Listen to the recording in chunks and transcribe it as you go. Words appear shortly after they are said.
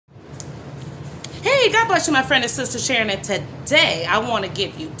Hey, God bless you, my friend and sister Sharon. And today I want to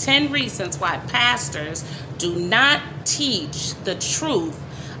give you 10 reasons why pastors do not teach the truth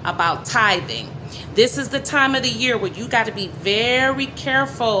about tithing. This is the time of the year where you got to be very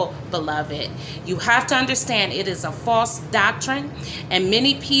careful, beloved. You have to understand it is a false doctrine, and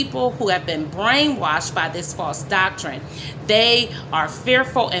many people who have been brainwashed by this false doctrine, they are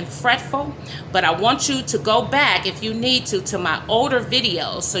fearful and fretful. But I want you to go back, if you need to my older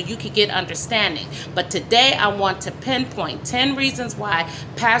videos so you can get understanding. But today I want to pinpoint 10 reasons why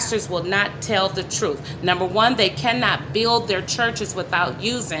pastors will not tell the truth. Number one, they cannot build their churches without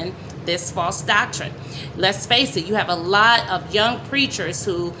using this false doctrine. Let's face it, you have a lot of young preachers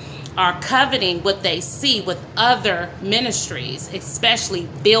who are coveting what they see with other ministries, especially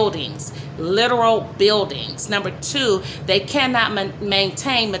buildings, literal buildings. Number two, they cannot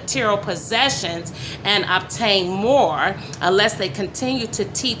maintain material possessions and obtain more unless they continue to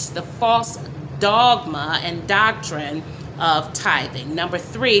teach the false dogma and doctrine of tithing. Number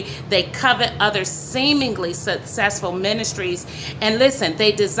three, they covet other seemingly successful ministries, and listen,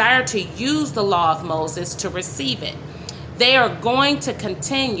 they desire to use the law of Moses to receive it. They are going to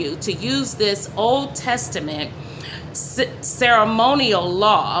continue to use this Old Testament ceremonial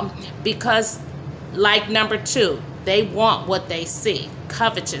law because, like number two, they want what they see,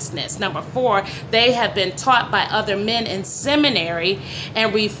 covetousness. Number four, they have been taught by other men in seminary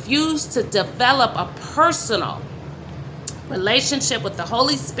and refuse to develop a personal relationship with the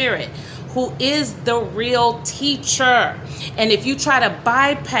Holy Spirit, who is the real teacher. And if you try to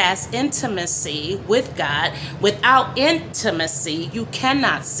bypass intimacy with God, without intimacy, you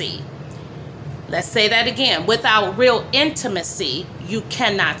cannot see. Let's say that again. Without real intimacy, you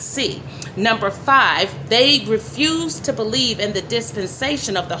cannot see. Number five, they refuse to believe in the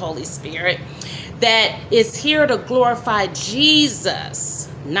dispensation of the Holy Spirit that is here to glorify Jesus,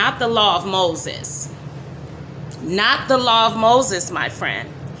 not the law of Moses. Not the law of Moses, my friend.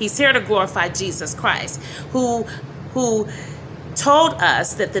 He's here to glorify Jesus Christ, who told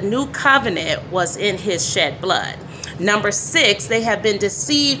us that the new covenant was in his shed blood. Number six, they have been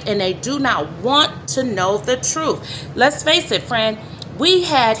deceived and they do not want to know the truth. Let's face it, friend. We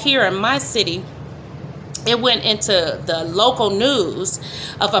had here in my city, it went into the local news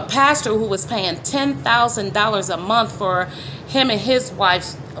of a pastor who was paying $10,000 a month for him and his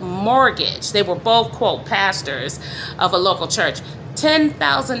wife's mortgage. They were both, quote, pastors of a local church.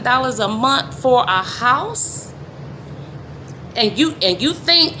 $10,000 a month for a house? And you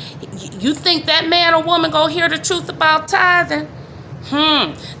think that man or woman gonna hear the truth about tithing?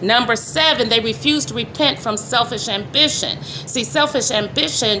 Number seven, they refuse to repent from selfish ambition. See, selfish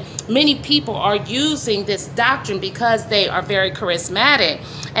ambition, many people are using this doctrine because they are very charismatic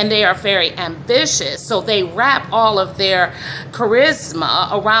and they are very ambitious. So they wrap all of their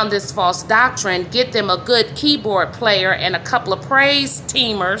charisma around this false doctrine, get them a good keyboard player and a couple of praise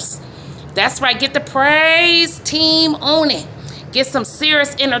teamers. That's right, get the praise team on it. Get some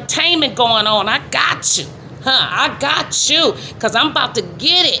serious entertainment going on. I got you. I got you, because I'm about to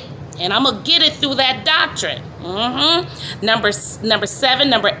get it, and I'm going to get it through that doctrine. Number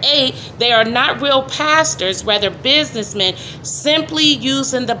seven, number eight, they are not real pastors, rather businessmen, simply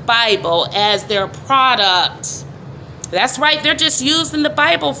using the Bible as their product. That's right, they're just using the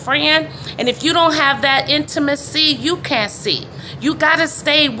Bible, friend. And if you don't have that intimacy, you can't see. You got to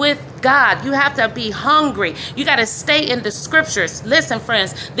stay with God. You have to be hungry. You got to stay in the scriptures. Listen,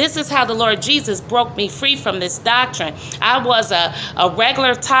 friends, this is how the Lord Jesus broke me free from this doctrine. I was a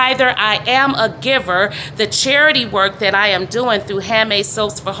regular tither. I am a giver. The charity work that I am doing through Handmade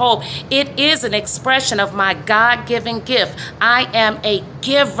Soaps for Hope, it is an expression of my God-given gift. I am a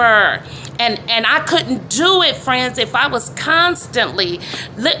giver. And I couldn't do it, friends, if I was constantly,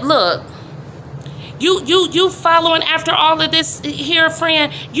 look, you following after all of this here,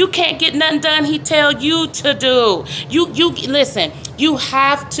 friend, you can't get nothing done he tell you to do. You listen, you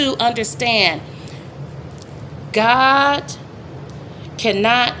have to understand, God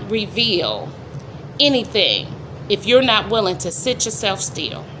cannot reveal anything if you're not willing to sit yourself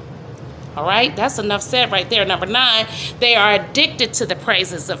still. All right, that's enough said right there. Number nine, they are addicted to the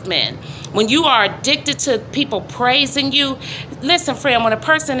praises of men. When you are addicted to people praising you, listen, friend, when a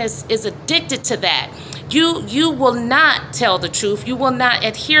person is addicted to that, you will not tell the truth. You will not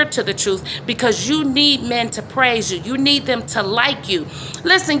adhere to the truth because you need men to praise you. You need them to like you.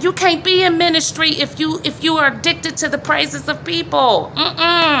 Listen, you can't be in ministry if you are addicted to the praises of people.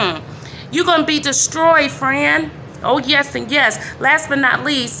 You're going to be destroyed, friend. Oh, yes and yes. Last but not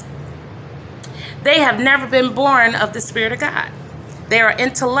least, they have never been born of the Spirit of God. They are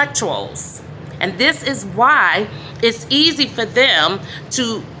intellectuals. And this is why it's easy for them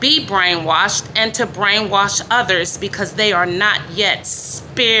to be brainwashed and to brainwash others because they are not yet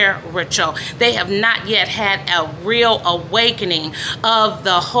spiritual. They have not yet had a real awakening of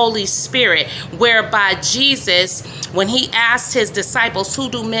the Holy Spirit, whereby Jesus, when he asked his disciples, "Who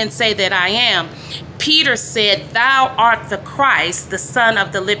do men say that I am?" Peter said, "Thou art the Christ, the Son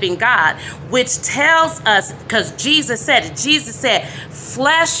of the living God," which tells us, because Jesus said it, Jesus said,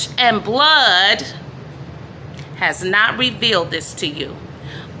 "Flesh and blood has not revealed this to you,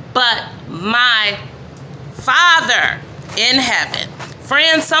 but my Father in heaven."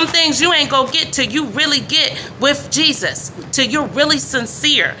 Friends, some things you ain't gonna get till you really get with Jesus, till you're really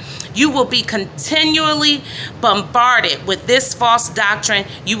sincere. You will be continually bombarded with this false doctrine.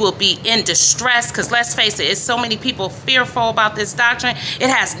 You will be in distress because, let's face it, it's so many people fearful about this doctrine. It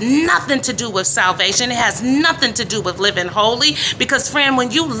has nothing to do with salvation. It has nothing to do with living holy, because, friend,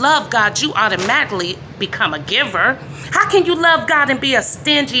 when you love God, you automatically become a giver. How can you love God and be a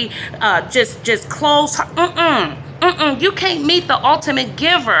stingy, just closed? You can't meet the ultimate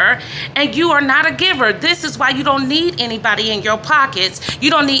giver, and you are not a giver. This is why you don't need anybody in your pockets. You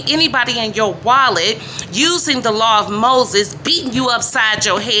don't need anybody in your wallet using the law of Moses, beating you upside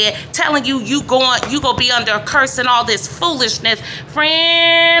your head, telling you you gonna be under a curse and all this foolishness.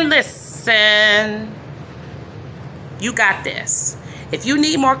 Friend, listen. You got this. If you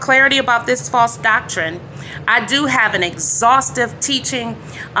need more clarity about this false doctrine, I do have an exhaustive teaching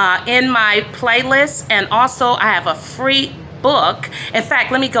in my playlist, and also I have a free book. In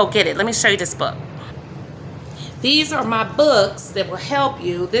fact, let me go get it. Let me show you this book. These are my books that will help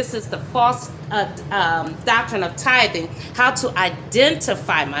you. This is the false doctrine of tithing, how to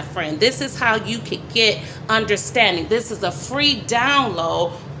identify, my friend. This is how you can get understanding. This is a free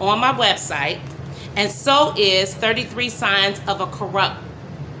download on my website, and so is 33 Signs of a Corrupt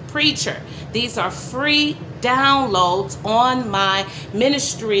Preacher. These are free downloads on my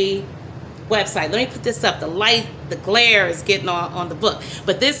ministry website. Let me put this up. The glare is getting on the book.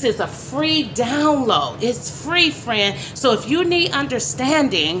 But this is a free download. It's free, friend. So if you need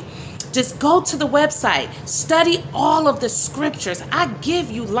understanding, just go to the website. Study all of the scriptures. I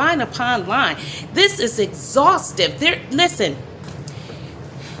give you line upon line. This is exhaustive. Listen,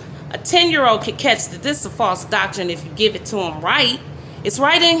 a 10-year-old can catch that this is a false doctrine if you give it to them right. It's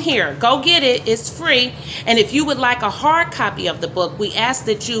right in here. Go get it. It's free. And if you would like a hard copy of the book, we ask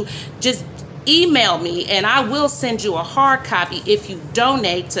that you just email me, and I will send you a hard copy if you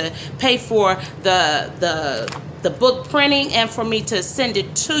donate to pay for the book printing and for me to send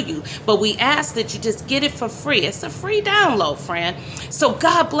it to you. But we ask that you just get it for free. It's a free download, friend. So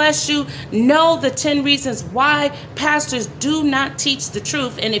God bless you. Know the 10 reasons why pastors do not teach the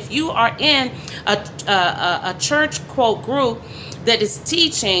truth. And if you are in a church quote group that is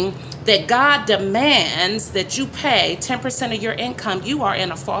teaching that God demands that you pay 10% of your income, you are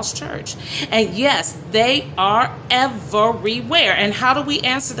in a false church. And yes, they are everywhere. And how do we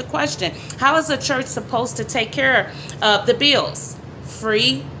answer the question? How is a church supposed to take care of the bills?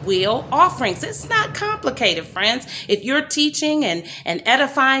 Free will offerings. It's not complicated, friends. If you're teaching and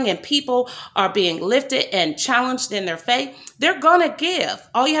edifying and people are being lifted and challenged in their faith, they're going to give.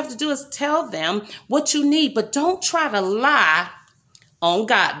 All you have to do is tell them what you need, but don't try to lie on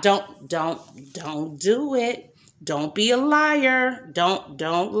God. Don't do it. Don't be a liar. Don't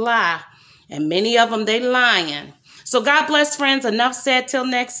lie. And many of them, they lying. So God bless, friends. Enough said. Till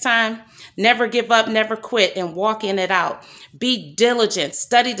next time. Never give up, never quit, and walk in it out. Be diligent.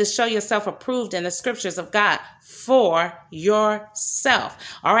 Study to show yourself approved in the scriptures of God for yourself.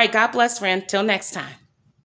 All right. God bless, friend. Till next time.